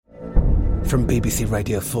From BBC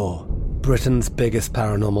Radio 4, Britain's biggest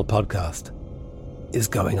paranormal podcast is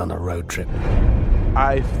going on a road trip.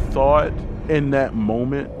 I thought in that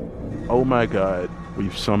moment, oh my God,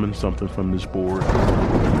 we've summoned something from this board.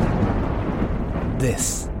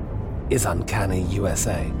 This is Uncanny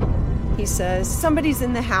USA. He says, somebody's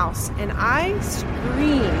in the house, and I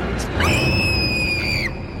screamed.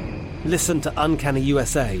 Listen to Uncanny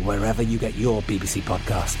USA wherever you get your BBC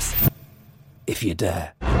podcasts, if you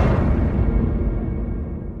dare.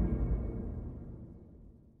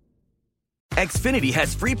 Xfinity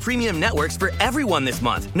has free premium networks for everyone this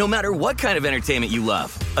month, no matter what kind of entertainment you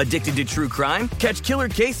love. Addicted to true crime? Catch killer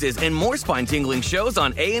cases and more spine-tingling shows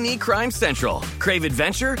on A&E Crime Central. Crave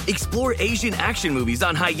adventure? Explore Asian action movies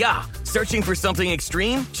on Hi-YAH. Searching for something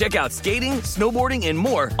extreme? Check out skating, snowboarding, and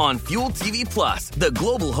more on Fuel TV Plus, the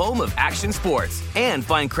global home of action sports. And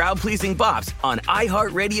find crowd-pleasing bops on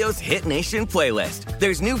iHeartRadio's Hit Nation playlist.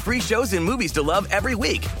 There's new free shows and movies to love every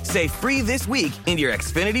week. Say free this week in your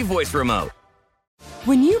Xfinity voice remote.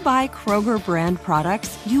 When you buy Kroger brand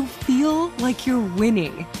products, you feel like you're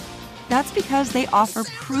winning. That's because they offer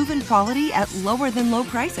proven quality at lower than low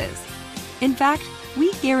prices. In fact,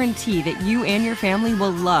 we guarantee that you and your family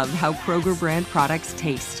will love how Kroger brand products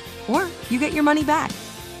taste, or you get your money back.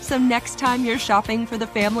 So next time you're shopping for the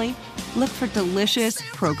family, look for delicious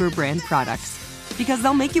Kroger brand products, because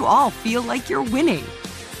they'll make you all feel like you're winning.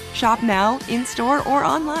 Shop now, in-store, or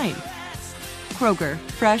online. Kroger,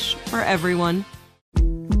 fresh for everyone.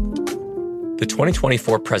 The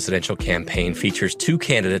 2024 presidential campaign features two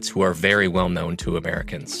candidates who are very well known to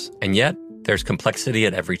Americans. And yet, there's complexity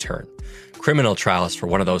at every turn. Criminal trials for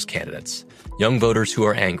one of those candidates. Young voters who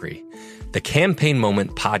are angry. The Campaign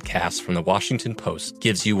Moment podcast from the Washington Post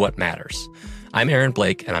gives you what matters. I'm Aaron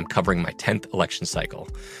Blake, and I'm covering my 10th election cycle.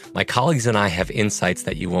 My colleagues and I have insights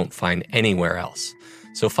that you won't find anywhere else.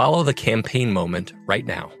 So follow The Campaign Moment right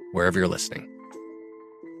now, wherever you're listening.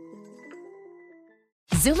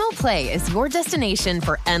 Xumo Play is your destination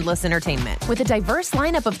for endless entertainment. With a diverse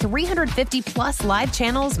lineup of 350-plus live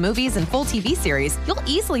channels, movies, and full TV series, you'll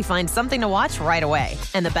easily find something to watch right away.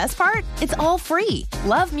 And the best part? It's all free.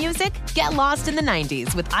 Love music? Get lost in the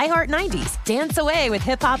 90s with iHeart 90s, dance away with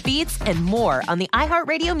hip-hop beats, and more on the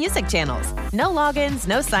iHeartRadio music channels. No logins,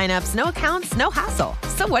 no signups, no accounts, no hassle.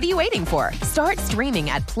 So what are you waiting for? Start streaming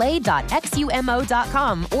at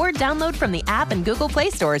play.xumo.com or download from the app and Google Play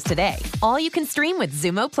stores today. All you can stream with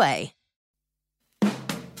Xumo Play.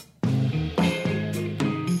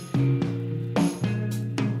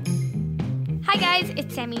 Hi guys,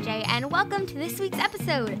 it's Sammy J, and welcome to this week's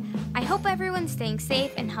episode. I hope everyone's staying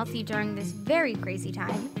safe and healthy during this very crazy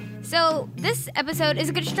time. So this episode is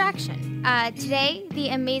a good distraction. Today, the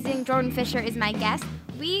amazing Jordan Fisher is my guest.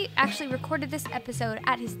 We actually recorded this episode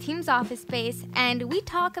at his team's office space, and we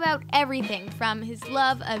talk about everything from his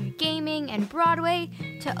love of gaming and Broadway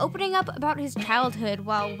to opening up about his childhood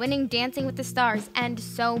while winning Dancing with the Stars and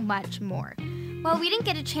so much more. While we didn't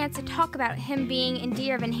get a chance to talk about him being in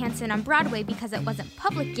Dear Evan Hansen on Broadway because it wasn't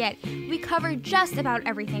public yet, we covered just about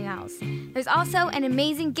everything else. There's also an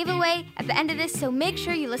amazing giveaway at the end of this, so make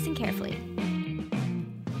sure you listen carefully.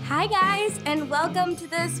 Hi guys, and welcome to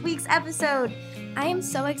this week's episode. I am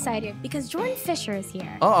so excited because Jordan Fisher is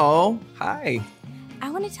here. Uh-oh. Hi. I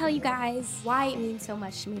want to tell you guys why it means so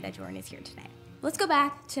much to me that Jordan is here today. Let's go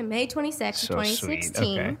back to May 26th, 2016.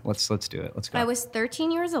 Sweet. Okay, let's do it. Let's go. I was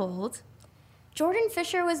 13 years old. Jordan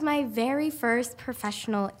Fisher was my very first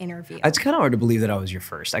professional interview. It's kind of hard to believe that I was your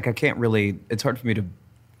first. Like, I can't really, it's hard for me to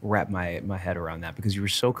wrap my head around that because you were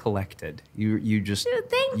so collected. You just, Dude,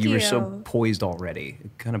 thank you. You were so poised already.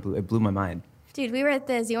 It blew my mind. Dude, we were at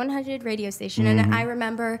the Z100 radio station, and I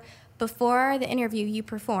remember before the interview you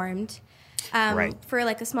performed for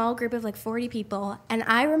like a small group of like 40 people, and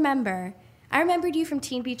I remembered you from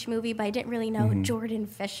Teen Beach Movie, but I didn't really know Jordan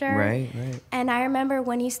Fisher. Right. And I remember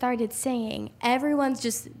when you started singing, everyone's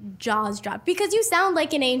just jaws dropped because you sound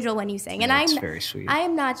like an angel when you sing. And That's very sweet. I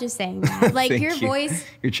am not just saying that. Like your voice.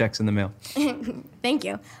 Your check's in the mail. Thank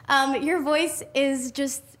you. Your voice is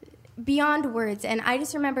just beyond words, and I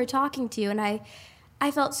just remember talking to you, and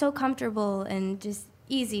I felt so comfortable and just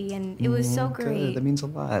easy, and it was so great. Good. That means a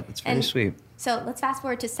lot. That's very sweet. So let's fast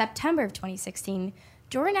forward to September of 2016.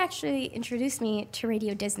 Jordan actually introduced me to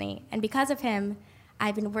Radio Disney, and because of him,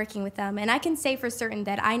 I've been working with them, and I can say for certain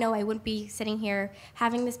that I know I wouldn't be sitting here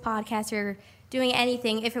having this podcast or doing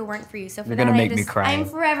anything if it weren't for you. So for You're that, gonna make me cry. I'm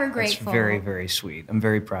forever grateful. That's very, very sweet. I'm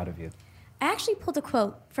very proud of you. I actually pulled a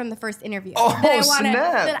quote from the first interview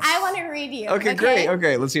that I want to read you. Okay, great.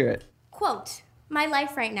 Okay, let's hear it. Quote, "My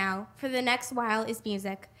life right now for the next while is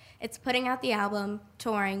music. It's putting out the album,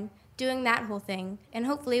 touring, doing that whole thing. And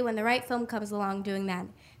hopefully when the right film comes along doing that,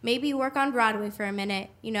 maybe work on Broadway for a minute,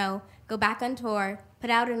 go back on tour, put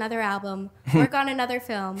out another album, work on another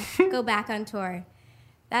film, go back on tour.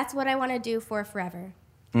 That's what I want to do for forever.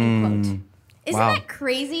 End quote. Isn't that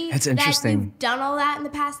crazy? That's interesting. That you've done all that in the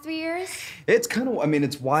past 3 years? It's kind of,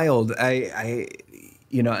 it's wild. I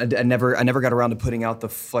never got around to putting out the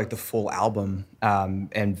full album,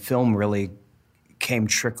 and film really came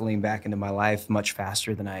trickling back into my life much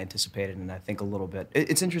faster than I anticipated, and I think a little bit.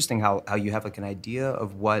 It's interesting how you have like an idea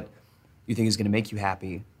of what you think is going to make you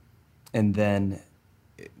happy, and then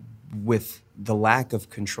with the lack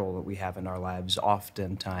of control that we have in our lives,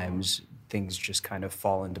 oftentimes things just kind of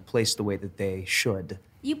fall into place the way that they should.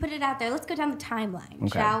 You put it out there. Let's go down the timeline,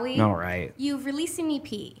 Okay. shall we? All right. You've released an EP.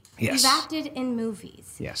 Yes. You've acted in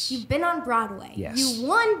movies. Yes. You've been on Broadway. Yes. You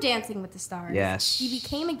won Dancing with the Stars. Yes. You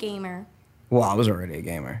became a gamer. Well, I was already a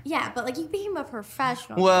gamer. Yeah, but you became a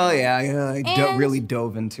professional. Well, gamer. I really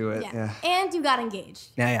dove into it. Yeah. And you got engaged.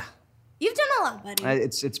 Yeah. You've done a lot, buddy.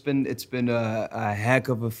 It's been a heck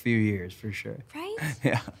of a few years for sure. Right?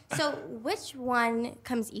 Yeah. So which one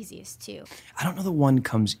comes easiest to you? I don't know that one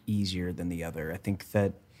comes easier than the other. I think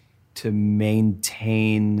that to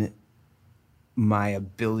maintain my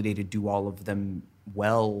ability to do all of them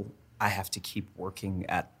well, I have to keep working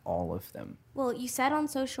at all of them. Well, you said on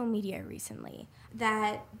social media recently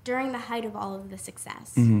that during the height of all of the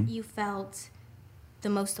success, Mhm. you felt the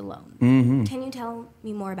most alone. Mhm. Can you tell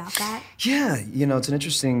me more about that? Yeah, it's an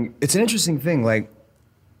interesting thing. Like,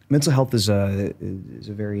 mental health is a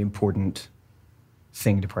very important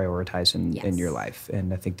thing to prioritize in your life,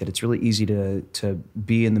 and I think that it's really easy to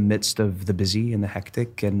be in the midst of the busy and the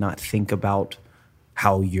hectic and not think about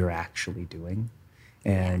how you're actually doing.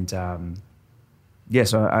 And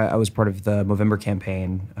so I was part of the Movember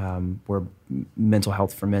campaign, where mental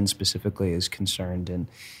health for men specifically is concerned, and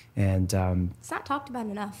It's not talked about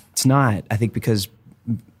enough. it's not. I think because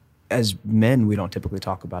as men, we don't typically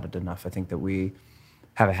talk about it enough. I think that we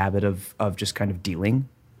have a habit of just kind of dealing,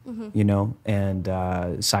 Mhm.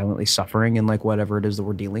 and silently suffering in whatever it is that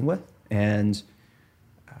we're dealing with. And,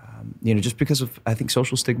 just because of, I think,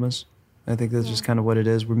 social stigmas. I think that's just kind of what it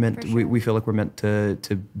is. We're meant, we feel like we're meant to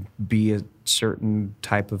be a certain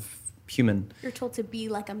type of human. You're told to be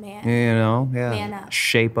like a man. Man up.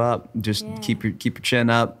 Shape up. Just keep your chin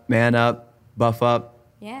up, man up, buff up.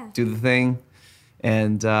 Yeah. Do the thing.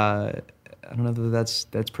 And I don't know that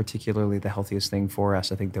that's particularly the healthiest thing for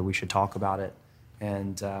us. I think that we should talk about it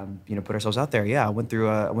and put ourselves out there. Yeah, I went through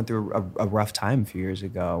a rough time a few years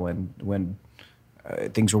ago, and when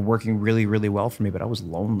things were working really, really well for me, but I was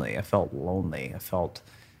lonely. I felt lonely. I felt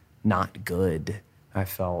not good. I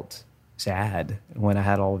felt sad when I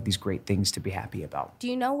had all of these great things to be happy about. Do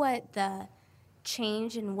you know what the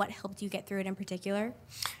change and what helped you get through it in particular,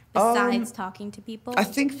 besides talking to people? I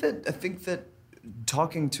think that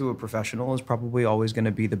talking to a professional is probably always going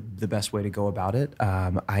to be the best way to go about it.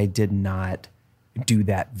 I did not do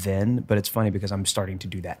that then, but it's funny because I'm starting to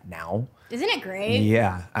do that now. Isn't it great?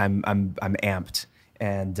 Yeah, I'm amped,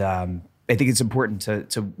 and I think it's important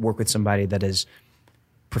to work with somebody that is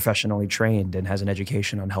professionally trained and has an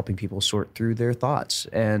education on helping people sort through their thoughts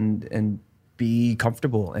and be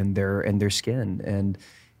comfortable in their skin and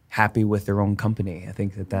happy with their own company. I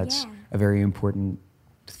think that's a very important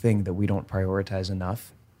thing that we don't prioritize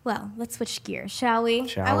enough. Well, let's switch gears, shall we?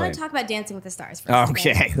 Shall I want we? to talk about Dancing with the Stars for a second.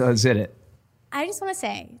 Okay, let's hit it. I just want to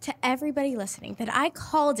say to everybody listening that I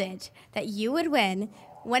called it that you would win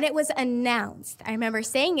when it was announced. I remember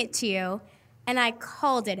saying it to you, and I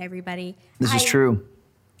called it, everybody. This is true.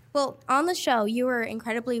 Well, on the show, you were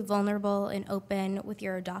incredibly vulnerable and open with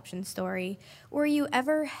your adoption story. Were you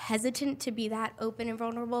ever hesitant to be that open and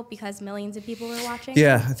vulnerable because millions of people were watching?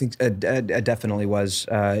 Yeah, I think I definitely was.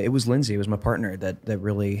 It was Lindsay, it was my partner, that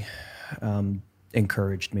really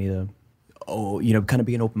encouraged me to, kind of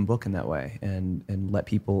be an open book in that way and let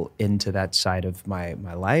people into that side of my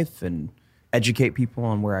life and educate people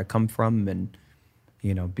on where I come from and,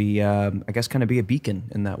 be, I guess, kind of be a beacon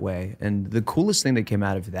in that way. And the coolest thing that came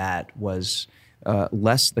out of that was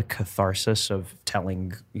less the catharsis of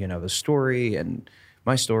telling, the story and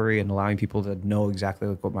my story and allowing people to know exactly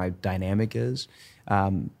what my dynamic is,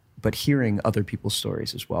 but hearing other people's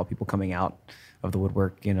stories as well, people coming out of the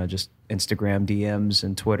woodwork, just Instagram DMs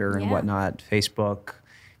and Twitter and whatnot, Facebook,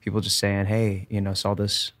 people just saying, hey, saw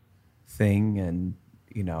this thing and,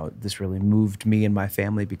 this really moved me and my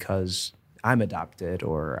family because I'm adopted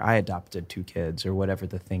or I adopted 2 kids or whatever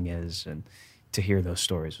the thing is. And to hear those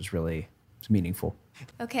stories was meaningful.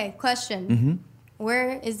 Okay, question. Mm-hmm.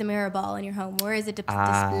 Where is the mirror ball in your home? Where is it displayed?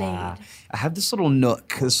 I have this little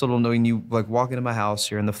nook. When you like walk into my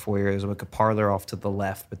house, you're in the foyer. There's like a parlor off to the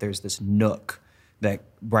left, but there's this nook that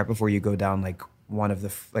right before you go down like one of the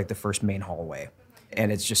first main hallway,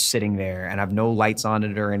 and it's just sitting there. And I have no lights on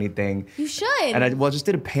it or anything. You should. And I just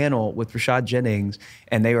did a panel with Rashad Jennings,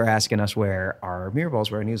 and they were asking us where our mirror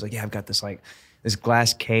balls were, and he was like, "Yeah, I've got this this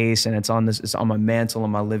glass case, and it's on my mantle in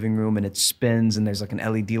my living room, and it spins, and there's like an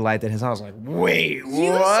LED light that has." I was like, "Wait,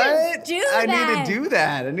 what? Should do I that. need to do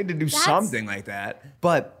that. I need to do something like that."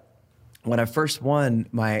 But when I first won,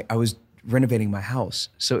 I was renovating my house,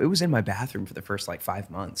 so it was in my bathroom for the first like 5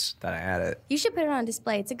 months that I had it. You should put it on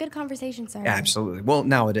display. It's a good conversation starter. Yeah, absolutely. Well,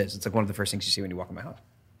 now it is. It's like one of the first things you see when you walk in my house.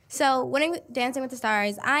 So, winning Dancing with the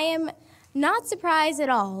Stars, I am not surprised at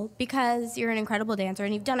all because you're an incredible dancer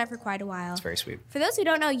and you've done it for quite a while. It's very sweet. For those who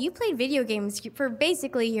don't know, you played video games for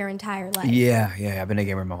basically your entire life. Yeah. I've been a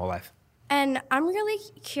gamer my whole life. And I'm really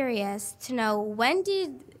curious to know, when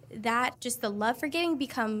did the love for gaming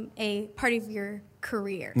become a part of your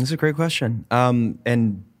career? That's a great question.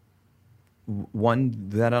 And one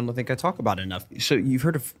that I don't think I talk about enough. So you've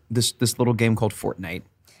heard of this little game called Fortnite?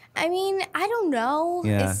 I mean, I don't know.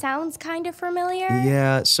 Yeah. It sounds kind of familiar.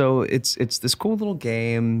 Yeah, so it's this cool little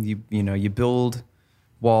game. You build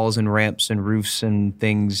walls and ramps and roofs and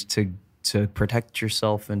things to protect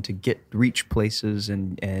yourself and to reach places,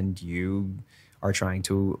 and you are trying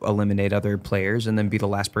to eliminate other players and then be the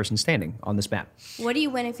last person standing on this map. What do you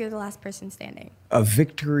win if you're the last person standing? A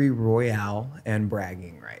victory royale and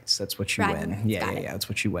bragging rights. That's what you Bragging win. rights, got Yeah, it. that's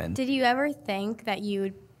what you win. Did you ever think that you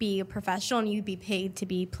would be a professional and you'd be paid to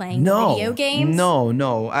be playing video games?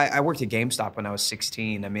 No. I worked at GameStop when I was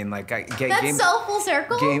 16. I mean, like, That's so full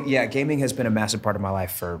circle. Gaming has been a massive part of my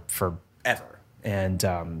life for forever, and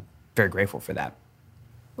very grateful for that.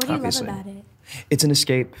 What do you obviously. love about it? It's an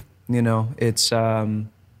escape. It's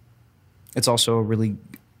also a really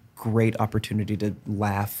great opportunity to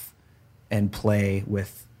laugh and play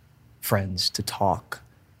with friends, to talk,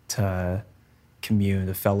 to commune,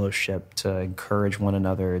 to fellowship, to encourage one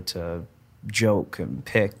another, to joke and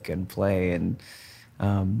pick and play. And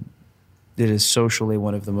it is socially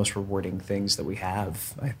one of the most rewarding things that we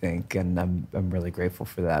have, I think. And I'm really grateful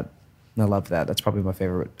for that. I love that. That's probably my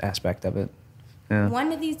favorite aspect of it. Yeah.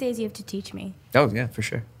 One of these days you have to teach me. Oh, yeah, for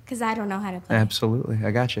sure. Because I don't know how to play. Absolutely.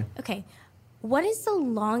 I got you. Okay. What is the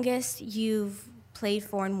longest you've played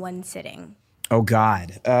for in one sitting? Oh,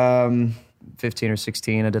 God. 15 or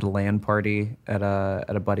 16, I did a LAN party at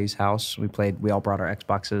a buddy's house. We all brought our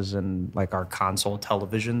Xboxes and like our console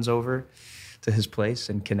televisions over to his place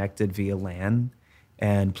and connected via LAN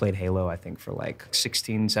and played Halo, I think, for like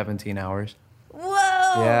 16, 17 hours.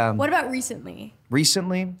 Whoa! Yeah. What about recently?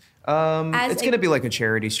 Recently? It's going to be like a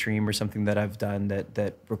charity stream or something that I've done that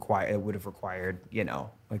would have required,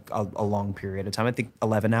 like a long period of time. I think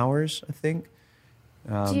 11 hours, I think.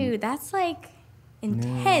 Dude, that's like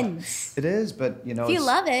intense. It is, but if you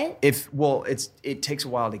love it. It takes a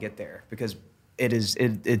while to get there because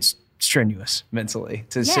it's strenuous mentally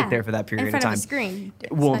to sit there for that period of time. In front of a screen.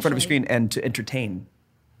 Well, in front of a screen and to entertain.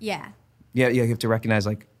 Yeah. Yeah, you have to recognize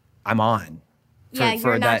like I'm on.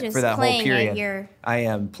 You're not just whole playing period. You're... I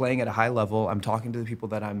am playing at a high level. I'm talking to the people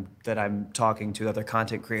that I'm talking to, other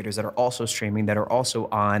content creators that are also streaming, that are also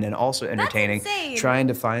on and also entertaining. That's insane. Trying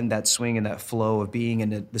to find that swing and that flow of being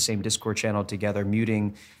in the same Discord channel together,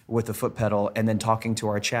 muting with the foot pedal, and then talking to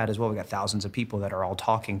our chat as well. We got thousands of people that are all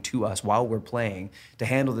talking to us while we're playing to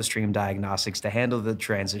handle the stream diagnostics, to handle the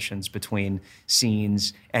transitions between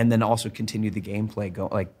scenes, and then also continue the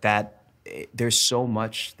gameplay like that. There's so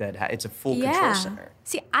much that it's a full control center.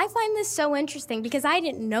 See, I find this so interesting because I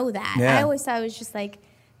didn't know that. Yeah. I always thought it was just like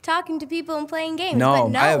talking to people and playing games. No,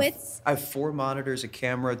 but no, I have 4 monitors, a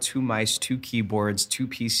camera, 2 mice, 2 keyboards, 2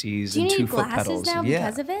 PCs, and 2 foot pedals. Do you need glasses now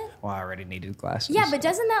because of it? Well, I already needed glasses. Yeah, but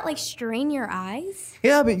doesn't that like strain your eyes?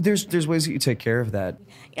 Yeah, but there's ways that you take care of that.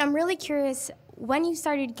 I'm really curious. When you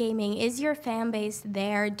started gaming, is your fan base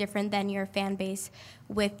there different than your fan base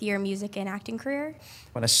with your music and acting career?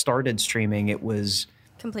 When I started streaming, it was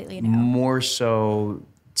completely no. More so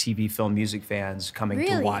TV, film, music fans coming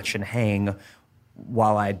to watch and hang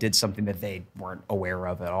while I did something that they weren't aware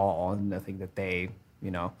of at all and nothing that they,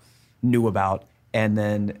 knew about. And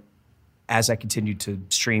then as I continued to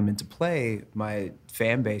stream and to play, my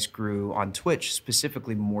fan base grew on Twitch,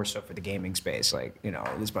 specifically more so for the gaming space. Like, I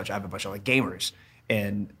have a bunch of like gamers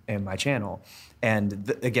in my channel.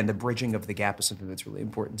 And again, the bridging of the gap is something that's really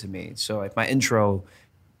important to me. So like my intro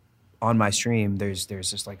on my stream, there's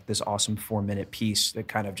just like this awesome 4-minute piece that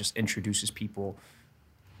kind of just introduces people,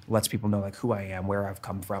 lets people know like who I am, where I've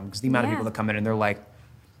come from. Because the amount of people that come in and they're like,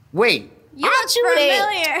 wait, You look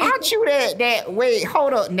familiar. Aren't you that? Wait,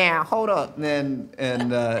 hold up, and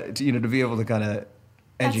to be able to kind of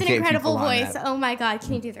educate That's an incredible people on voice. that. Oh my God,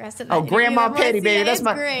 can you do the rest of that? Oh, Grandma Petty, baby, that's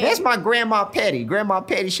my Grandma Petty. Grandma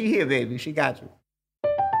Petty, she here, baby, she got you.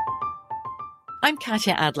 I'm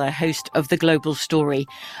Katya Adler, host of The Global Story.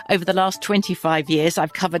 Over the last 25 years,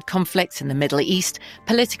 I've covered conflicts in the Middle East,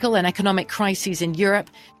 political and economic crises in Europe,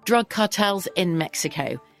 drug cartels in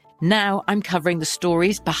Mexico. Now I'm covering the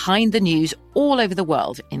stories behind the news all over the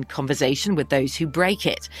world in conversation with those who break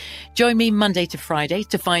it. Join me Monday to Friday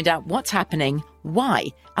to find out what's happening, why,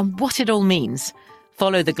 and what it all means.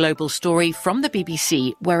 Follow The Global Story from the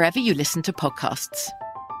BBC wherever you listen to podcasts.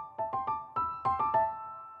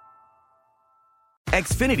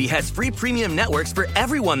 Xfinity has free premium networks for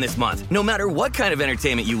everyone this month, no matter what kind of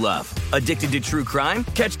entertainment you love. Addicted to true crime?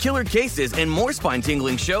 Catch killer cases and more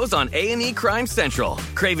spine-tingling shows on A&E Crime Central.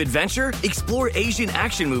 Crave adventure? Explore Asian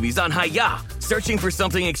action movies on Hi-YAH. Searching for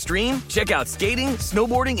something extreme? Check out skating,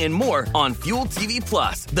 snowboarding, and more on Fuel TV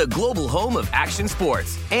Plus, the global home of action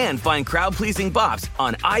sports. And find crowd-pleasing bops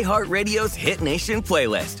on iHeartRadio's Hit Nation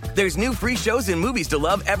playlist. There's new free shows and movies to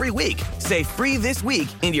love every week. Say free this week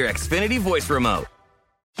in your Xfinity voice remote.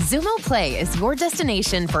 Xumo Play is your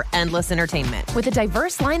destination for endless entertainment. With a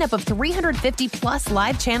diverse lineup of 350 plus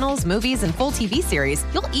live channels, movies, and full TV series,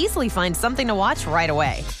 you'll easily find something to watch right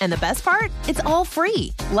away. And the best part? It's all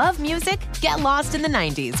free. Love music? Get lost in the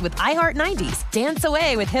 90s with iHeart 90s, dance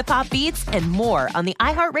away with hip-hop beats, and more on the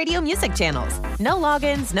iHeartRadio music channels. No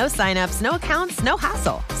logins, no signups, no accounts, no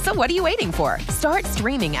hassle. So what are you waiting for? Start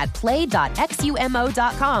streaming at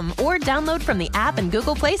play.xumo.com or download from the app and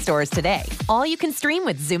Google Play stores today. All you can stream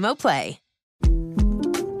with Xumo Play.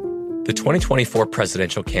 The 2024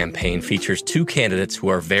 presidential campaign features two candidates who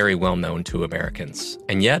are very well known to Americans.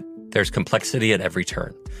 And yet, there's complexity at every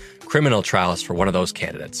turn. Criminal trials for one of those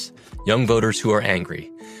candidates. Young voters who are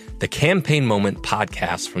angry. The Campaign Moment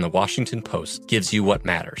podcast from the Washington Post gives you what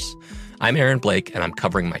matters. I'm Aaron Blake, and I'm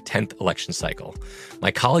covering my 10th election cycle.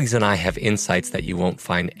 My colleagues and I have insights that you won't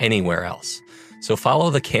find anywhere else. So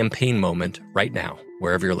follow the Campaign Moment right now,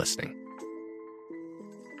 wherever you're listening.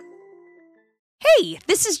 Hey,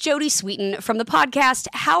 this is Jodie Sweetin from the podcast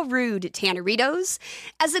How Rude, Tanneritos.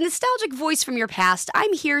 As a nostalgic voice from your past,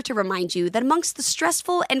 I'm here to remind you that amongst the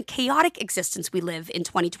stressful and chaotic existence we live in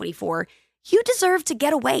 2024, you deserve to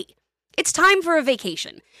get away. It's time for a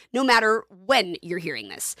vacation, no matter when you're hearing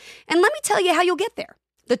this. And let me tell you how you'll get there.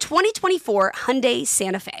 The 2024 Hyundai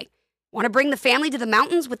Santa Fe. Want to bring the family to the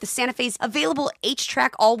mountains with the Santa Fe's available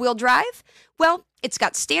H-Track all-wheel drive? Well, it's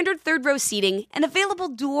got standard third-row seating and available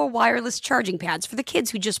dual wireless charging pads for the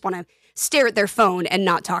kids who just want to stare at their phone and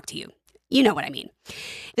not talk to you. You know what I mean.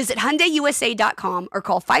 Visit HyundaiUSA.com or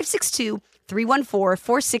call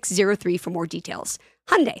 562-314-4603 for more details.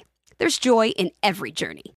 Hyundai, there's joy in every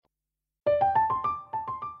journey.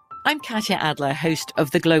 I'm Katya Adler, host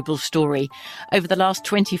of The Global Story. Over the last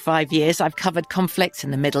 25 years, I've covered conflicts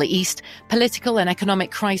in the Middle East, political and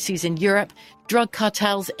economic crises in Europe, drug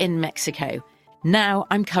cartels in Mexico. Now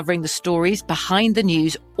I'm covering the stories behind the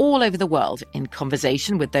news all over the world in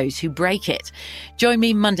conversation with those who break it. Join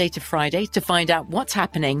me Monday to Friday to find out what's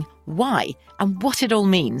happening, why, and what it all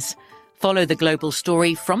means. Follow The Global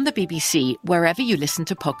Story from the BBC wherever you listen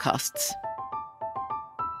to podcasts.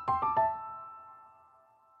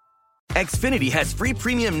 Xfinity has free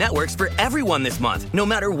premium networks for everyone this month, no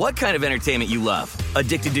matter what kind of entertainment you love.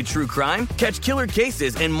 Addicted to true crime? Catch killer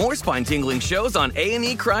cases and more spine-tingling shows on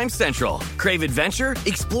A&E Crime Central. Crave adventure?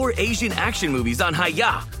 Explore Asian action movies on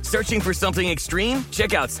Hi-YAH. Searching for something extreme?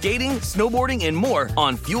 Check out skating, snowboarding, and more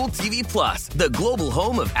on Fuel TV Plus, the global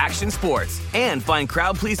home of action sports. And find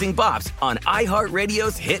crowd-pleasing bops on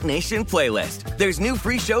iHeartRadio's Hit Nation playlist. There's new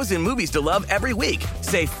free shows and movies to love every week.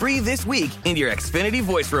 Say free this week in your Xfinity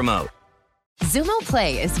voice remote. Xumo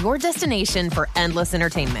Play is your destination for endless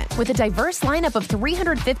entertainment. With a diverse lineup of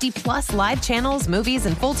 350 plus live channels, movies,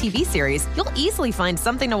 and full TV series, you'll easily find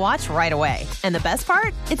something to watch right away. And the best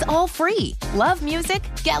part? It's all free. Love music?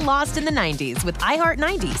 Get lost in the 90s with iHeart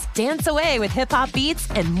 90s, dance away with hip-hop beats,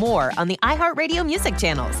 and more on the iHeartRadio music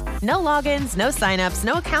channels. No logins, no signups,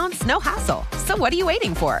 no accounts, no hassle. So what are you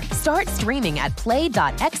waiting for? Start streaming at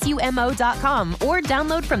play.xumo.com or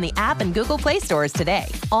download from the app and Google Play stores today.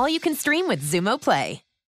 All you can stream with Xumo Play.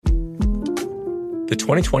 The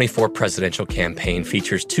 2024 presidential campaign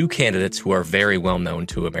features two candidates who are very well known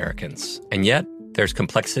to Americans. And yet, there's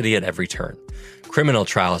complexity at every turn. Criminal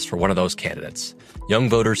trials for one of those candidates. Young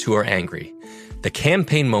voters who are angry. The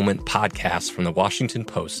Campaign Moment podcast from the Washington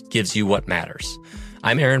Post gives you what matters.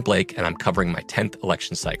 I'm Aaron Blake, and I'm covering my 10th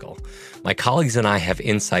election cycle. My colleagues and I have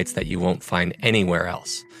insights that you won't find anywhere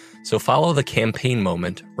else. So follow the campaign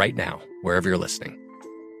moment right now, wherever you're listening.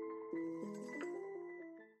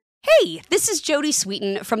 Hey, this is Jodie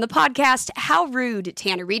Sweetin from the podcast How Rude,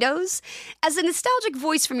 Tanneritos. As a nostalgic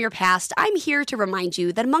voice from your past, I'm here to remind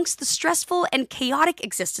you that amongst the stressful and chaotic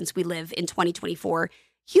existence we live in 2024,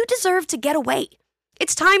 you deserve to get away.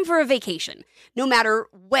 It's time for a vacation, no matter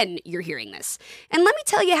when you're hearing this. And let me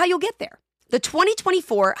tell you how you'll get there. The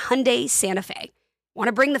 2024 Hyundai Santa Fe. Want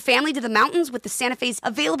to bring the family to the mountains with the Santa Fe's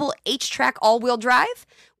available H-Track all-wheel drive?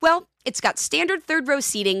 Well, it's got standard third-row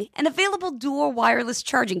seating and available dual wireless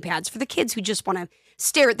charging pads for the kids who just want to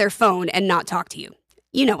stare at their phone and not talk to you.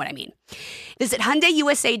 You know what I mean. Visit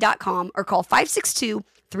HyundaiUSA.com or call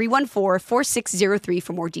 562-314-4603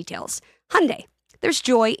 for more details. Hyundai, there's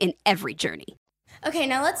joy in every journey. Okay,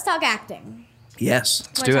 now let's talk acting. Yes,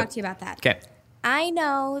 let's I do it. want to talk to you about that. Okay. I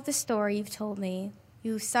know the story you've told me.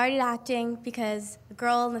 You started acting because a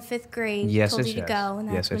girl in the 5th grade told you to go, and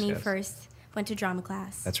that's when you first went to drama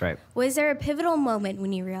class. That's right. Was there a pivotal moment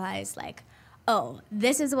when you realized, like, oh,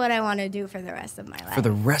 this is what I want to do for the rest of my life? For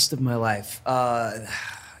the rest of my life, I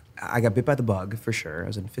got bit by the bug, for sure. I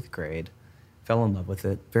was in 5th grade. Fell in love with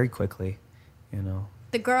it very quickly, you know.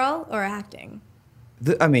 The girl or acting?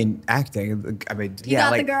 Acting. You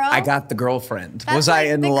got the girl? I got the girlfriend. That's was like I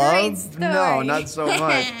in the great love? story. No, not so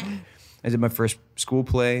much. I did my first school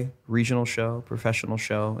play, regional show, professional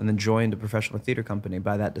show, and then joined a professional theater company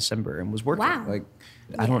by that December and was working. Wow.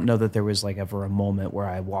 I don't know that there was ever a moment where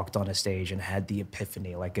I walked on a stage and had the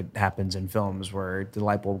epiphany like it happens in films where the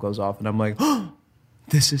light bulb goes off and I'm like, oh,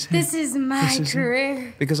 this is it. This is my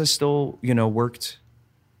career. Because I still, worked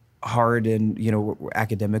hard and,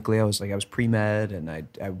 academically. I was pre-med and I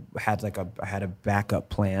had a backup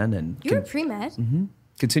plan and You were pre-med? Mm-hmm.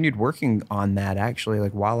 Continued working on that actually,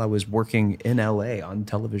 while I was working in LA on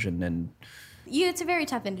television and It's a very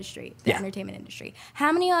tough industry, the entertainment industry.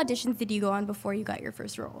 How many auditions did you go on before you got your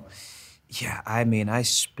first role? Yeah, I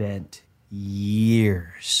spent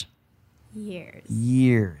years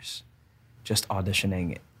just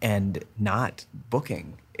auditioning and not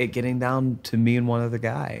booking. It getting down to me and one other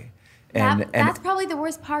guy. And that's probably the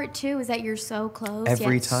worst part too, is that you're so close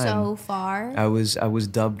every yet time so far. I was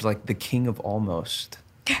dubbed the king of almost.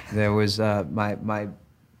 There was my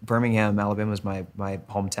Birmingham, Alabama was my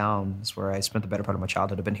hometown. It's where I spent the better part of my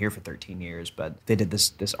childhood. I've been here for 13 years, but they did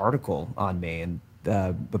this article on me and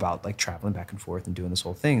about traveling back and forth and doing this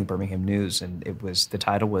whole thing, Birmingham News, and the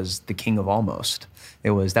title was The King of Almost.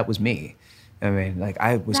 That was me. I mean,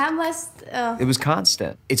 I was. That must. It was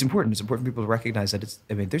constant. It's important. It's important for people to recognize that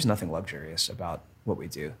there's nothing luxurious about what we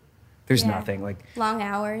do. There's nothing long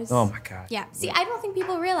hours. Oh my God. Yeah. See, I don't think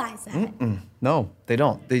people realize that. No, they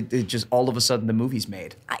don't. They just all of a sudden the movie's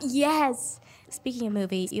made. Yes. Speaking of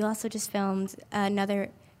movie, you also just filmed another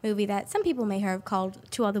movie that some people may have called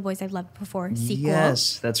To All the Boys I've Loved Before sequel.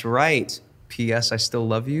 Yes, that's right. P.S. I Still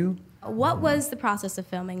Love You. What was the process of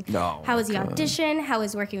filming? No. How was the audition? How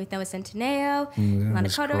was working with Noah Centineo? Lana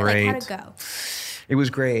Carter? How'd it go? It was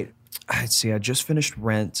great. I just finished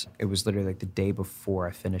Rent. It was literally the day before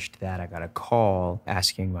I finished that, I got a call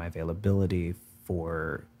asking my availability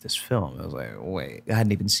for this film. I was like, wait, I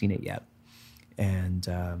hadn't even seen it yet. And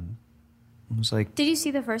I was like... Did you see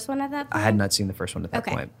the first one at that point? I had not seen the first one at that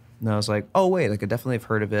point. And I was like, oh, wait, I definitely have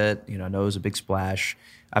heard of it. I know it was a big splash.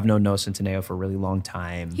 I've known Noah Centineo for a really long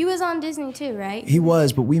time. He was on Disney too, right? He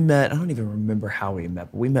was, but we met, I don't even remember how we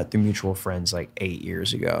met, but we met through mutual friends 8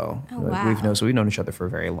 years ago. Oh, wow. So we've known each other for a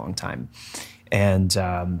very long time. And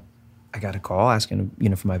I got a call asking,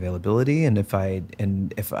 for my availability and if I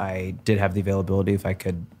did have the availability, if I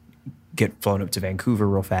could get flown up to Vancouver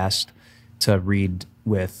real fast to read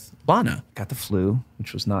with Lana. Got the flu,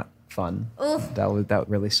 which was not fun. Oof. That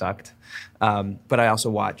really sucked. But I also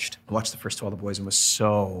watched the first To All the Boys and was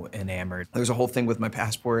so enamored. There was a whole thing with my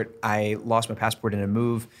passport. I lost my passport in a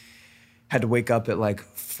move. Had to wake up at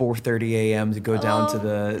 4:30 a.m. to go down to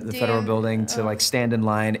the federal building to stand in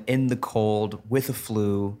line in the cold with a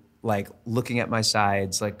flu, looking at my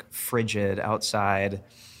sides, frigid outside.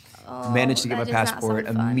 Managed to get my passport,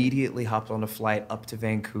 immediately hopped on a flight up to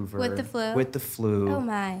Vancouver. With the flu? With the flu. Oh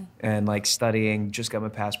my. And studying, just got my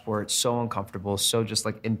passport, so uncomfortable, so just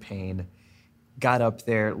in pain. Got up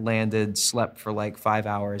there, landed, slept for 5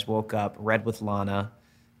 hours, woke up, read with Lana,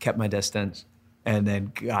 kept my distance, and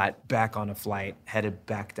then got back on a flight, headed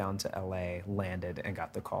back down to LA, landed, and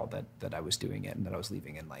got the call that I was doing it and that I was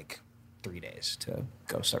leaving in 3 days to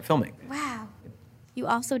go start filming. Wow. You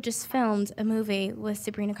also just filmed a movie with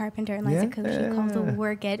Sabrina Carpenter and Liza Koshy called The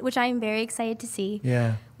Work It, which I am very excited to see.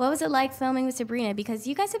 Yeah. What was it like filming with Sabrina? Because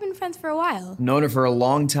you guys have been friends for a while. Known her for a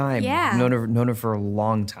long time. Yeah. Known her for a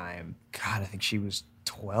long time. God, I think she was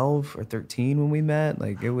 12 or 13 when we met.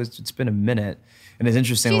 Like it's been a minute. And it's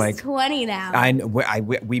interesting. She's like 20 now.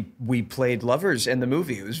 We played lovers in the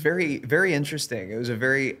movie. It was very, very interesting. It was a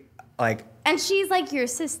very like. And she's like your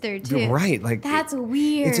sister too. Right. Like that's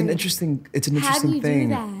weird. It's an interesting thing. How do you do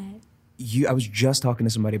that? I was just talking to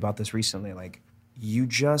somebody about this recently. Like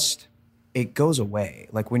it goes away.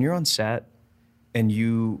 Like when you're on set and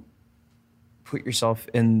you put yourself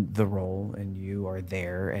in the role and you are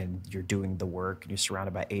there and you're doing the work and you're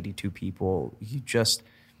surrounded by 82 people,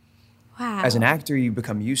 wow. As an actor, you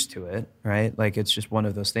become used to it, right? Like it's just one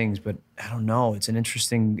of those things. But I don't know. It's an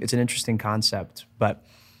interesting concept, but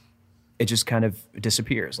it just kind of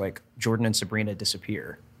disappears. Like Jordan and Sabrina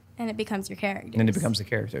disappear, and it becomes your characters. And it becomes the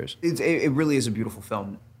characters. It really is a beautiful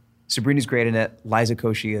film. Sabrina's great in it. Liza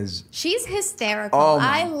Koshy she's hysterical. Oh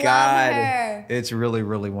my God. Love her. It's really,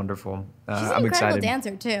 really wonderful. She's an I'm incredible excited.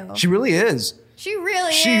 dancer too. She really is. She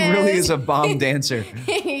really is a bomb dancer.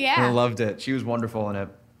 Yeah. I loved it. She was wonderful in it.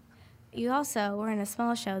 You also were in a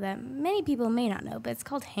small show that many people may not know, but it's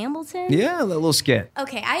called Hamilton. Yeah, a little skit.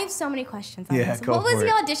 Okay, I have so many questions on this. Go What was for the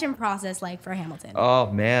it. audition process like for Hamilton?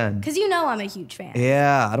 Oh, man. Because you know I'm a huge fan.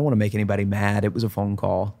 Yeah, I don't want to make anybody mad. It was a phone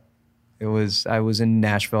call. I was in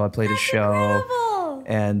Nashville. I played a show. Incredible.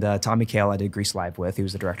 And Tommy Kail I did Grease Live with. He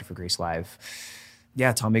was the director for Grease Live.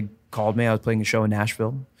 Yeah, Tommy called me. I was playing a show in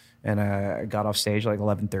Nashville. And I got off stage like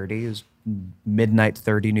 11:30. It was midnight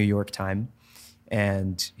 30 New York time.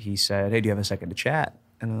 And he said, hey, do you have a second to chat?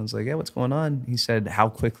 And I was like, yeah, what's going on? He said, how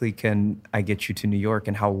quickly can I get you to New York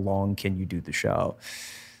and how long can you do the show?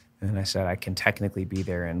 And I said, I can technically be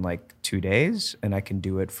there in like 2 days and I can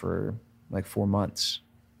do it for like 4 months.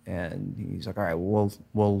 And he's like, all right,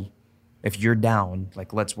 well, if you're down,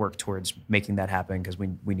 like let's work towards making that happen because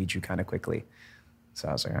we need you kind of quickly. So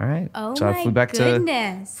I was like, all right. Oh so my I flew back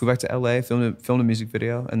goodness. to LA, filmed a music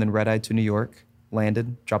video, and then red-eyed to New York,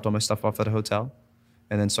 landed, dropped all my stuff off at a hotel,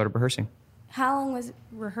 and then started rehearsing. How long was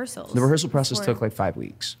rehearsals? The rehearsal process took like 5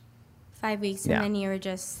 weeks. 5 weeks, Yeah. and then you were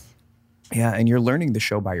just... Yeah, and you're learning the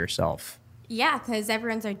show by yourself. Yeah, because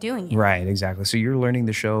everyone's doing it. Right, exactly. So you're learning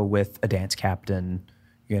the show with a dance captain,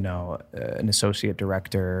 an associate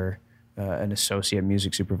director, an associate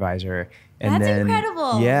music supervisor. And That's then,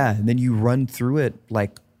 incredible. Yeah, and then you run through it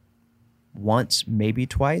like once, maybe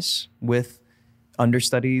twice with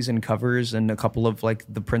understudies and covers and a couple of like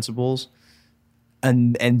the principals.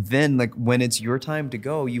 And then like when it's your time to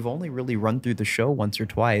go, you've only really run through the show once or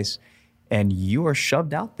twice and you are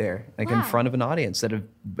shoved out there like in front of an audience that have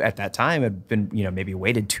at that time had been, maybe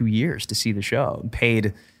waited 2 years to see the show and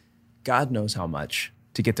paid God knows how much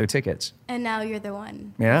to get their tickets. And now you're the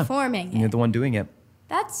one Yeah. performing You're it. the one doing it.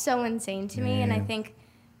 That's so insane to me, and I Yeah. think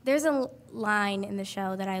there's a line in the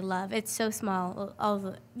show that I love. It's so small.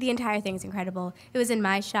 The entire thing is incredible. It was in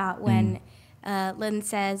my shot when Lynn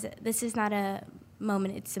says, "This is not a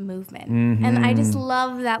moment, it's a movement." And I just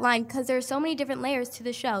love that line because there's so many different layers to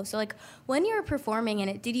the show. So like when you were performing in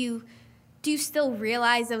it, do you still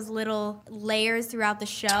realize those little layers throughout the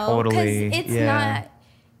show? Totally. Because it's Yeah. not.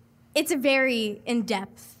 It's a very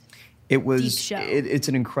in-depth. It was. Deep show. It's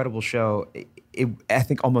an incredible show. I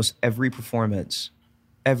think almost every performance,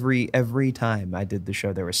 every time I did the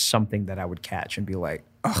show, there was something that I would catch and be like,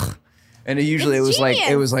 ugh. And it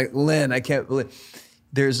was like, Lynn, I can't believe.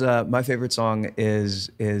 There's my favorite song is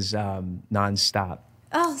Nonstop.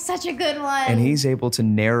 Oh, such a good one. And he's able to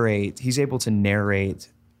narrate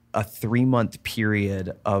a 3-month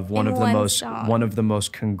period of one of the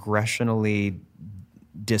most congressionally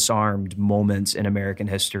disarmed moments in American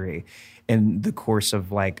history in the course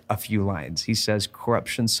of like a few lines. He says,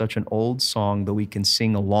 corruption's such an old song that we can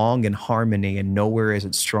sing along in harmony and nowhere is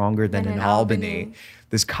it stronger than in Albany.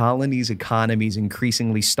 This colony's economy is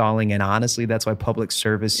increasingly stalling and honestly, that's why public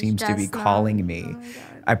service seems to be calling me.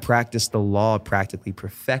 I practiced the law, practically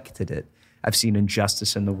perfected it. I've seen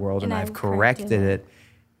injustice in the world and I've corrected it.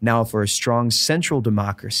 Now for a strong central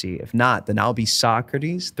democracy, if not, then I'll be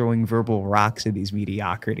Socrates throwing verbal rocks at these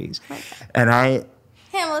mediocrities. And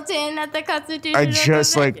Hamilton at the Constitution. I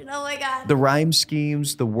just like oh my God. the rhyme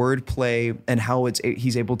schemes, the wordplay, and how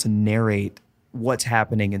he's able to narrate what's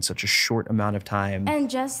happening in such a short amount of time. And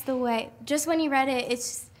just when you read it,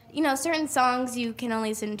 it's, certain songs you can only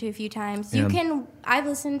listen to a few times. I've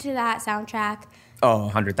listened to that soundtrack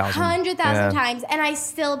 100,000 times, and I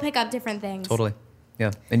still pick up different things. Totally.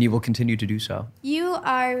 Yeah, and you will continue to do so. You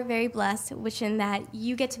are very blessed, wishing that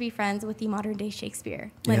you get to be friends with the modern-day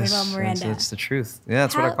Shakespeare, Lin-Manuel Miranda. That's the truth. Yeah,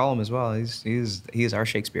 that's what I call him as well. He is our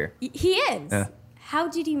Shakespeare. He is. Yeah. How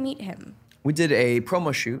did you meet him? We did a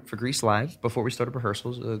promo shoot for Grease Live before we started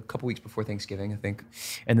rehearsals, a couple weeks before Thanksgiving, I think.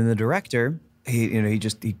 And then the director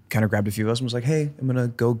he kind of grabbed a few of us and was like, hey, I'm gonna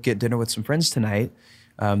go get dinner with some friends tonight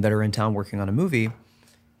that are in town working on a movie.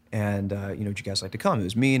 And, would you guys like to come? It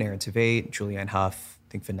was me and Aaron Tveit, Julianne Hough,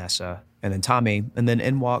 I think Vanessa, and then Tommy. And then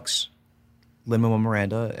in walks Lin-Manuel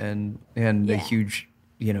Miranda and a huge,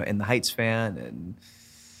 In the Heights fan. And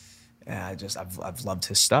I've loved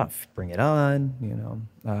his stuff. Bring It On,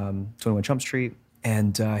 21 Jump Street.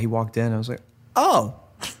 And he walked in and I was like, oh.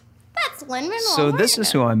 That's Lin-Manuel So Miranda. this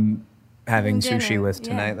is who I'm having Dinner, sushi with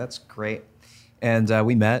tonight. yeah. That's great. And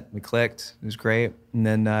we met, we clicked. It was great. And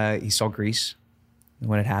then he saw Grease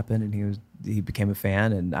when it happened, and he became a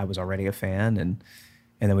fan, and I was already a fan, and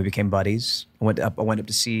then we became buddies. I went up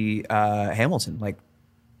to see Hamilton like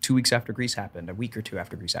 2 weeks after Grease happened, a week or two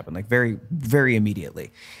after Grease happened, like very, very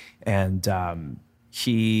immediately. And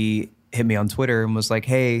he hit me on Twitter and was like,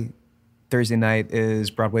 "Hey, Thursday night is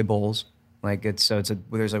Broadway Bowls. Like there's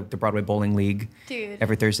the Broadway Bowling League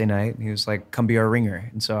every Thursday night." And he was like, "Come be our ringer."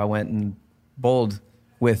 And so I went and bowled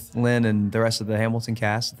with Lynn and the rest of the Hamilton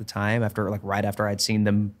cast at the time, right after I'd seen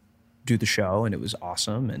them do the show, and it was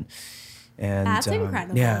awesome. And That's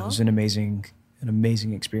incredible. Yeah, it was an amazing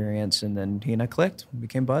experience. And then he and I clicked, we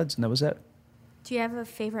became buds, and that was it. Do you have a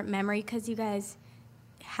favorite memory? Because you guys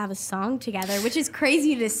have a song together, which is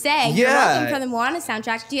crazy to say. Yeah. You're welcome for the Moana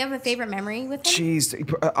soundtrack. Do you have a favorite memory with him?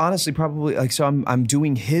 Jeez, honestly, probably so. I'm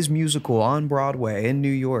doing his musical on Broadway in New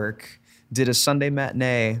York. Did a Sunday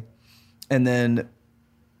matinee, and then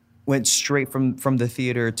went straight from the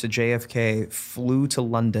theater to JFK, flew to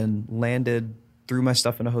London, landed, threw my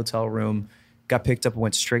stuff in a hotel room, got picked up and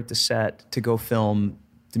went straight to set to go film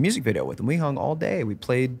the music video with him. We hung all day. We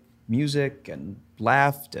played music and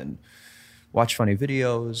laughed and watched funny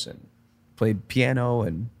videos and played piano,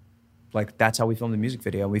 and that's how we filmed the music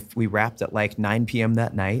video. We wrapped at 9 p.m.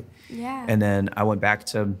 that night. Yeah. And then I went back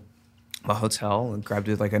to my hotel and grabbed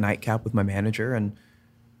a nightcap with my manager and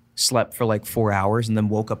slept for 4 hours, and then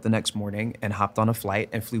woke up the next morning and hopped on a flight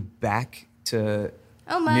and flew back to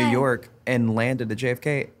New York and landed at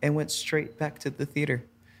JFK and went straight back to the theater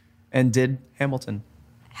and did Hamilton.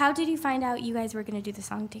 How did you find out you guys were going to do the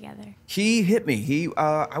song together? He hit me.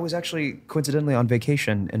 I was actually coincidentally on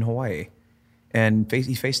vacation in Hawaii, and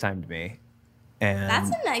he FaceTimed me. And That's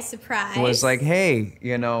a nice surprise. Was like, hey,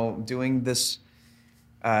 doing this,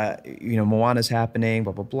 Moana's happening,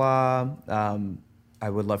 blah, blah, blah. I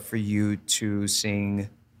would love for you to sing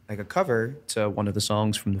a cover to one of the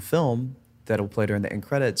songs from the film that'll play during the end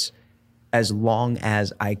credits, as long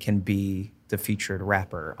as I can be the featured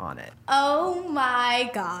rapper on it. Oh my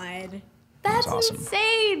God. That's awesome.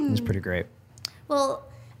 insane. It was pretty great. Well,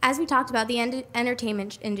 as we talked about, the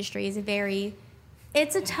entertainment industry is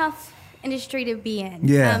it's a tough industry to be in.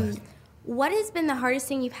 Yeah. What has been the hardest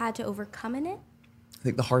thing you've had to overcome in it? I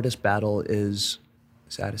think the hardest battle is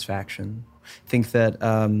satisfaction. I think that...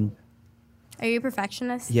 Are you a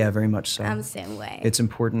perfectionist? Yeah, very much so. I'm the same way. It's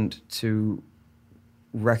important to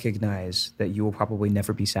recognize that you will probably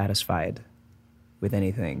never be satisfied with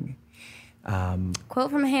anything.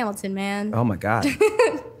 Quote from Hamilton, man. Oh my God.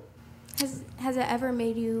 Has it ever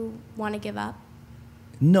made you want to give up?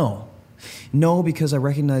 No, because I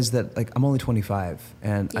recognize that I'm only 25,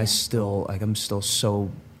 and I still I'm still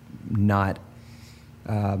so not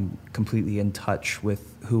completely in touch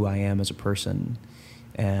with who I am as a person.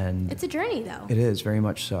 And it's a journey, though. It is, very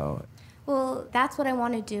much so. Well, that's what I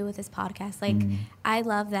want to do with this podcast. I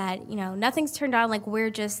love that, nothing's turned on.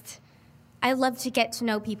 I love to get to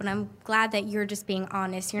know people, and I'm glad that you're just being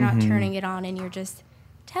honest. You're not turning it on, and you're just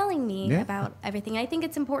telling me about everything. I think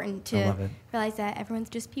it's important to realize that everyone's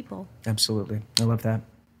just people. Absolutely. I love that.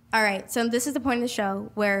 All right, so this is the point of the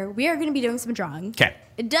show where we are going to be doing some drawing. Okay.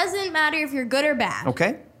 It doesn't matter if you're good or bad.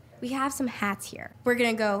 Okay. We have some hats here. We're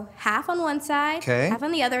going to go half on one side, half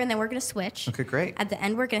on the other, and then we're going to switch. Okay, great. At the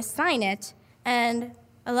end, we're going to sign it, and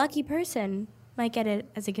a lucky person might get it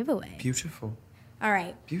as a giveaway. Beautiful. All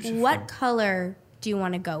right. Beautiful. What color do you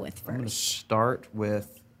want to go with first? I'm going to start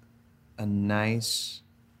with a nice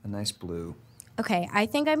blue. Okay, I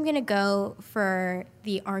think I'm going to go for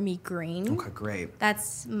the army green. Okay, great.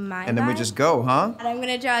 That's my And then we vibe. just go, huh? And I'm going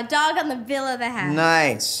to draw a dog on the bill of the hat.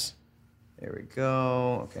 Nice. There we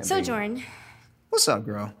go. Okay. So, Jordan. What's up,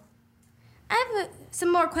 girl? I have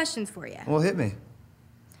some more questions for you. Well, hit me.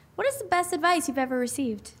 What is the best advice you've ever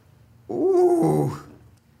received? Ooh.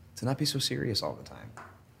 To not be so serious all the time.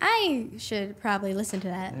 I should probably listen to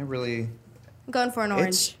that. I really... I'm going for an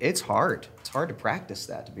orange. It's hard. It's hard to practice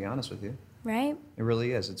that, to be honest with you. Right? It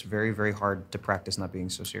really is. It's very, very hard to practice not being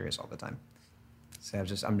so serious all the time. So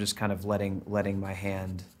I'm just kind of letting my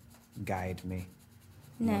hand guide me.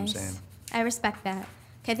 You know what I'm Nice. saying? I respect that.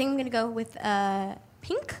 Okay, I think I'm going to go with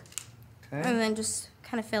pink. Okay. And then just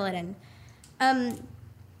kind of fill it in.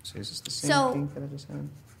 So is this the same pink that I just had?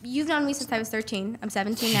 You've known me since I was 13. I'm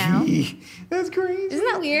 17 now. That's crazy. Isn't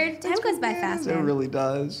that weird? Time goes by fast, It man. really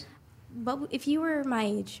does. But if you were my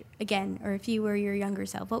age again, or if you were your younger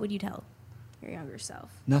self, what would you tell your younger self?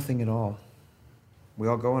 Nothing at all. We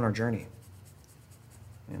all go on our journey.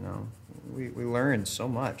 You know, we learn so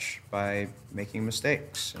much by making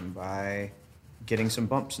mistakes and by getting some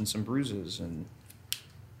bumps and some bruises, and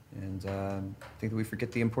I think that we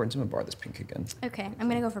forget the importance. I'm gonna borrow this pink again. Okay, I'm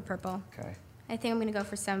gonna go for purple. Okay. I think I'm gonna go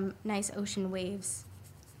for some nice ocean waves.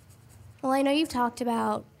 Well, I know you talked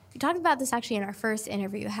about this actually in our first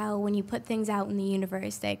interview, how when you put things out in the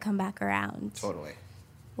universe, they come back around. Totally.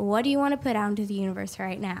 What do you want to put out into the universe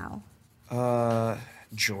right now?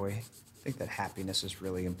 Joy. I think that happiness is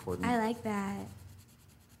really important. I like that.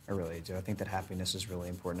 I really do. I think that happiness is really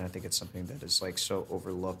important. I think it's something that is like so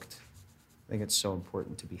overlooked. I think it's so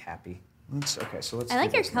important to be happy. Let's I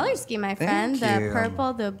like your color scheme, my friend. Thank The you.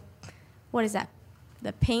 purple, what is that?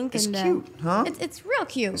 The pink It's and the... cute, huh? It's real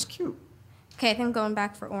cute. It's cute. Okay, I think I'm going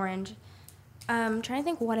back for orange. Trying to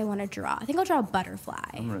think what I want to draw. I think I'll draw a butterfly.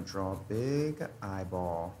 I'm gonna draw a big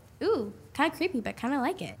eyeball. Ooh, kind of creepy, but kind of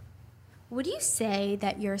like it. Would you say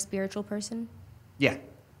that you're a spiritual person? Yeah.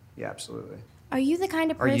 Yeah, absolutely. Are you the kind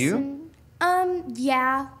of Are person... you?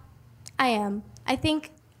 Yeah, I am. I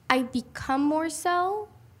think I become more so,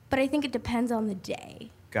 but I think it depends on the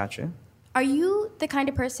day. Gotcha. Are you the kind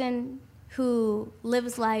of person who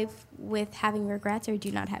lives life with having regrets, or do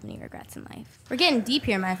you not have any regrets in life? We're getting deep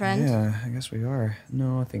here, my friend. Yeah, I guess we are.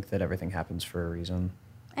 No, I think that everything happens for a reason.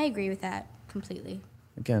 I agree with that completely.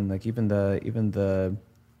 Again, like even the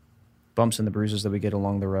bumps and the bruises that we get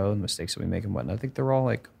along the road, and mistakes that we make and whatnot, I think they're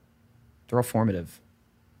all formative.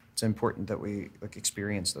 It's important that we like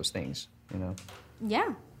experience those things, you know?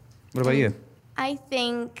 Yeah. What about you? I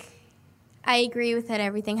think I agree with that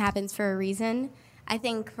everything happens for a reason. I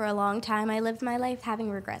think for a long time I lived my life having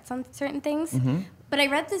regrets on certain things. Mm-hmm. But I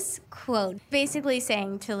read this quote basically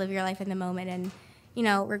saying to live your life in the moment, and you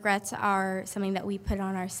know, regrets are something that we put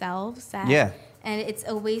on ourselves. Yeah. And it's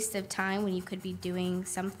a waste of time when you could be doing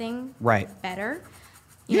something better.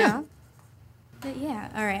 You know? But yeah,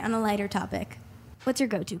 all right, on a lighter topic. What's your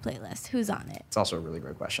go-to playlist? Who's on it? It's also a really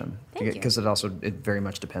great question. Thank you. Because it very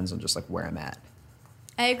much depends on just like where I'm at.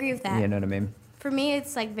 I agree with that. You know what I mean? For me,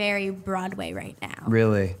 it's like very Broadway right now.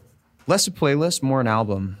 Really? Less a playlist, more an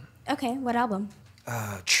album. Okay, what album?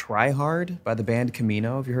 Try Hard by the band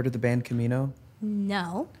Camino. Have you heard of the band Camino?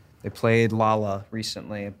 No. They played Lala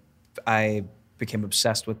recently. I became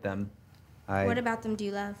obsessed with them. What about them do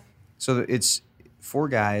you love? So it's 4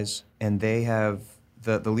 guys, and they have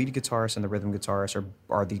the lead guitarist and the rhythm guitarist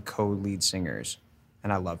are the co-lead singers,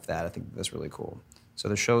 and I love that. I think that's really cool. So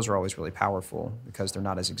the shows are always really powerful because they're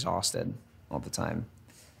not as exhausted all the time.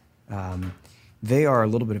 They are a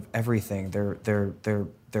little bit of everything. They're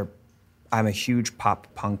I'm a huge pop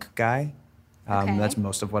punk guy. That's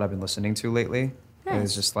most of what I've been listening to lately. Nice.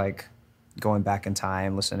 It's just like going back in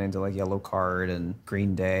time, listening to like Yellow Card and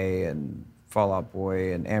Green Day and Fall Out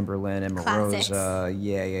Boy and Amberlynn and Classics. Marosa.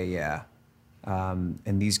 Yeah.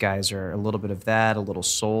 And these guys are a little bit of that, a little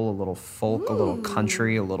soul, a little folk, a little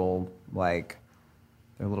country, a little like,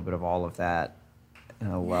 they're a little bit of all of that.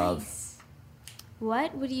 And I love.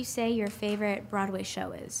 What would you say your favorite Broadway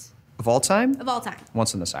show is? Of all time? Of all time.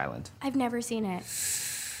 Once in this Island. I've never seen it.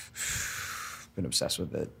 Been obsessed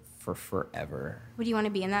with it for forever. Would you want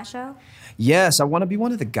to be in that show? Yes, I want to be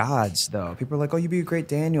one of the gods, though. People are like, oh, you'd be a great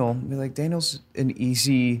Daniel. I'd be like, Daniel's an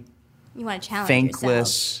easy, You want to challenge thankless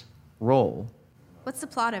yourself. role. What's the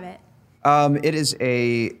plot of it? It is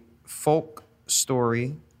a folk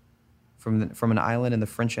story from an island in the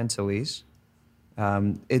French Antilles.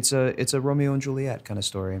 It's a Romeo and Juliet kind of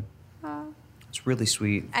story. Oh. It's really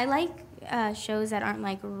sweet. I like shows that aren't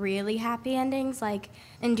like really happy endings. Like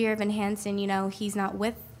in Dear Evan Hansen, you know, he's not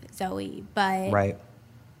with Zoe, but Right.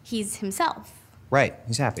 he's himself. Right.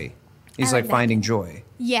 He's happy. He's I like like that. finding joy.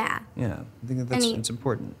 Yeah. Yeah. I think it's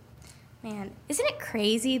important. Man, isn't it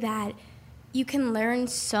crazy that you can learn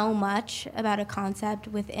so much about a concept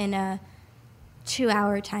within a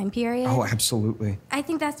 2-hour time period? Oh, absolutely. I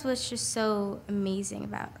think that's what's just so amazing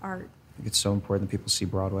about art. I think it's so important that people see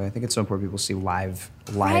Broadway. I think it's so important people see live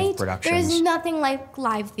Right? productions. There's nothing like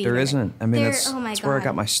live theater. There isn't. I mean, that's oh my where I God.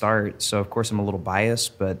 got my start. So of course I'm a little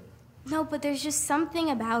biased, but No, but there's just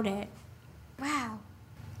something about it. Wow.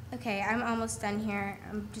 Okay, I'm almost done here.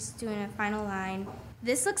 I'm just doing a final line.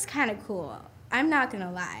 This looks kind of cool. I'm not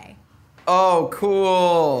gonna lie. oh,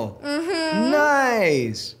 cool. Mm-hmm.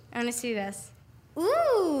 Nice. I want to see this.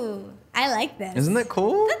 Ooh, I like this. Isn't that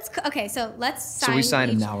cool? That's okay, so let's sign. So we sign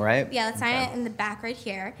them now, right? Yeah, let's sign it in the back right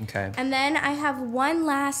here. Okay. And then I have one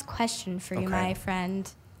last question for you, my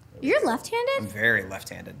friend. You're left-handed? I'm very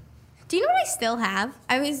left-handed. Do you know what I still have?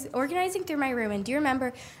 I was organizing through my room, and do you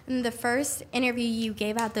remember in the first interview you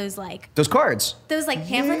gave out those cards? Those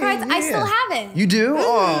pamphlet cards? I still have it. You do?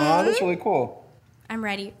 Oh, that's really cool. I'm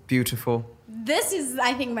ready. Beautiful. This is,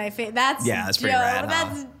 I think, my favorite. That's pretty rad.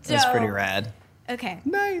 That's dope. That's pretty rad. Okay.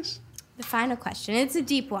 Nice. The final question. It's a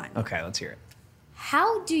deep one. Okay, let's hear it.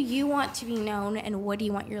 How do you want to be known, and what do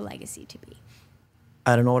you want your legacy to be?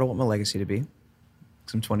 I don't know what I want my legacy to be,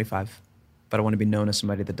 because I'm 25. But I want to be known as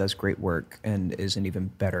somebody that does great work and is an even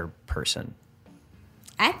better person.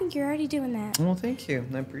 I think you're already doing that. Well, thank you.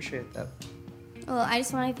 I appreciate that. Well, I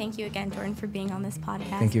just want to thank you again, Jordan, for being on this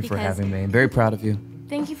podcast. Thank you for having me. I'm very proud of you.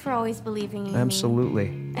 Thank you for always believing in Absolutely.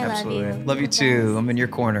 me. I Absolutely. love you. Love you too. I'm in your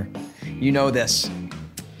corner. You know this.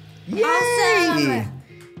 Yay! Awesome!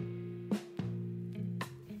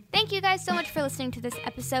 Thank you guys so much for listening to this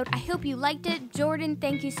episode. I hope you liked it. Jordan,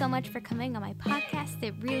 thank you so much for coming on my podcast.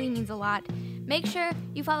 It really means a lot. Make sure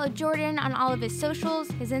you follow Jordan on all of his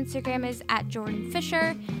socials. His Instagram is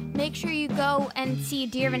 @JordanFisher. Make sure you go and see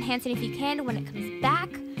Dear Evan Hansen if you can when it comes back.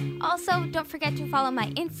 Also, don't forget to follow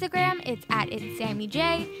my Instagram. It's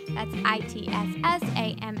 @It'sSammyJ. That's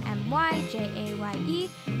ITSSAMMYJAYE.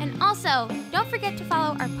 And also, don't forget to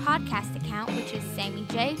follow our podcast account, which is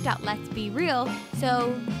SammyJ.Let'sBeReal,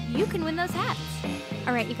 so you can win those hats.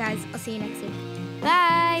 All right, you guys, I'll see you next week.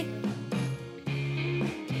 Bye!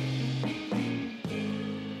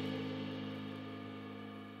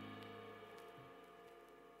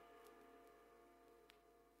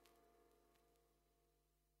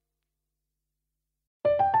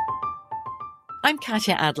 I'm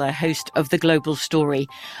Katya Adler, host of The Global Story.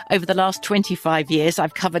 Over the last 25 years,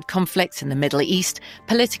 I've covered conflicts in the Middle East,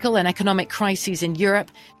 political and economic crises in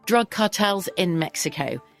Europe, drug cartels in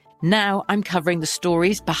Mexico. Now I'm covering the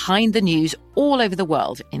stories behind the news all over the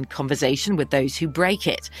world in conversation with those who break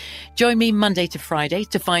it. Join me Monday to Friday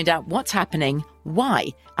to find out what's happening, why,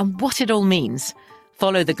 and what it all means.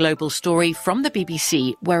 Follow The Global Story from the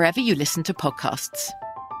BBC wherever you listen to podcasts.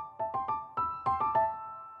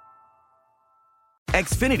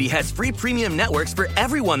 Xfinity has free premium networks for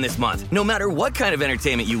everyone this month, no matter what kind of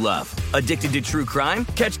entertainment you love. Addicted to true crime?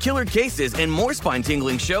 Catch killer cases and more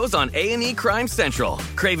spine-tingling shows on A&E Crime Central.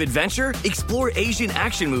 Crave adventure? Explore Asian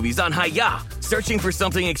action movies on Hi-YAH. Searching for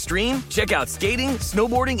something extreme? Check out skating,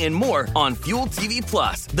 snowboarding, and more on Fuel TV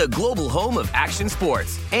Plus, the global home of action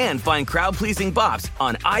sports. And find crowd-pleasing bops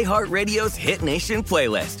on iHeartRadio's Hit Nation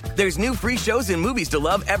playlist. There's new free shows and movies to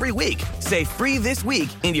love every week. Say free this week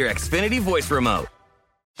in your Xfinity voice remote.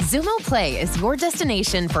 Xumo Play is your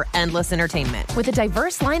destination for endless entertainment. With a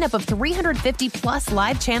diverse lineup of 350 plus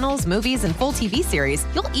live channels, movies, and full TV series,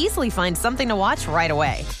 you'll easily find something to watch right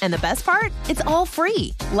away. And the best part? It's all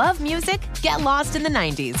free. Love music? Get lost in the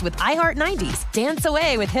 90s with iHeart 90s, dance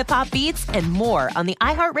away with hip-hop beats, and more on the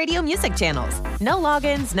iHeartRadio music channels. No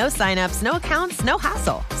logins, no signups, no accounts, no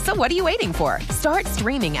hassle. So what are you waiting for? Start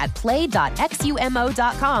streaming at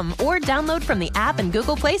play.xumo.com or download from the app and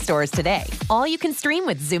Google Play stores today. All you can stream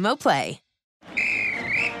with Xumo Play.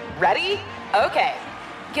 Ready? Okay.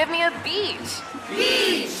 Give me a beach.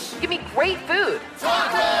 Beach. Give me great food.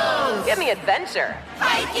 Tacos. Give me adventure.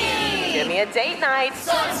 Hiking. Give me a date night.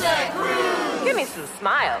 Sunset cruise. Give me some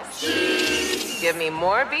smiles. Cheese. Give me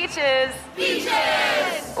more beaches. Beaches.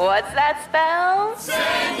 What's that spell?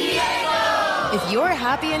 San Diego. If you're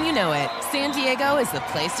happy and you know it, San Diego is the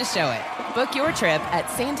place to show it. Book your trip at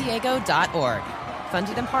sandiego.org.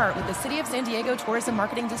 Funded in part with the City of San Diego Tourism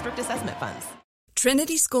Marketing District Assessment Funds.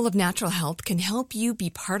 Trinity School of Natural Health can help you be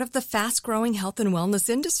part of the fast-growing health and wellness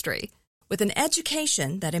industry. With an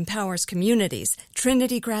education that empowers communities,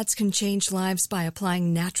 Trinity grads can change lives by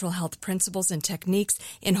applying natural health principles and techniques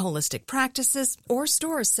in holistic practices or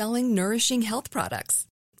stores selling nourishing health products.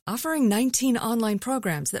 Offering 19 online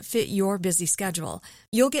programs that fit your busy schedule,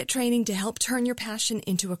 you'll get training to help turn your passion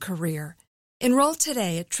into a career. Enroll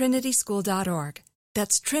today at trinityschool.org.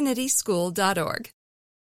 That's trinityschool.org.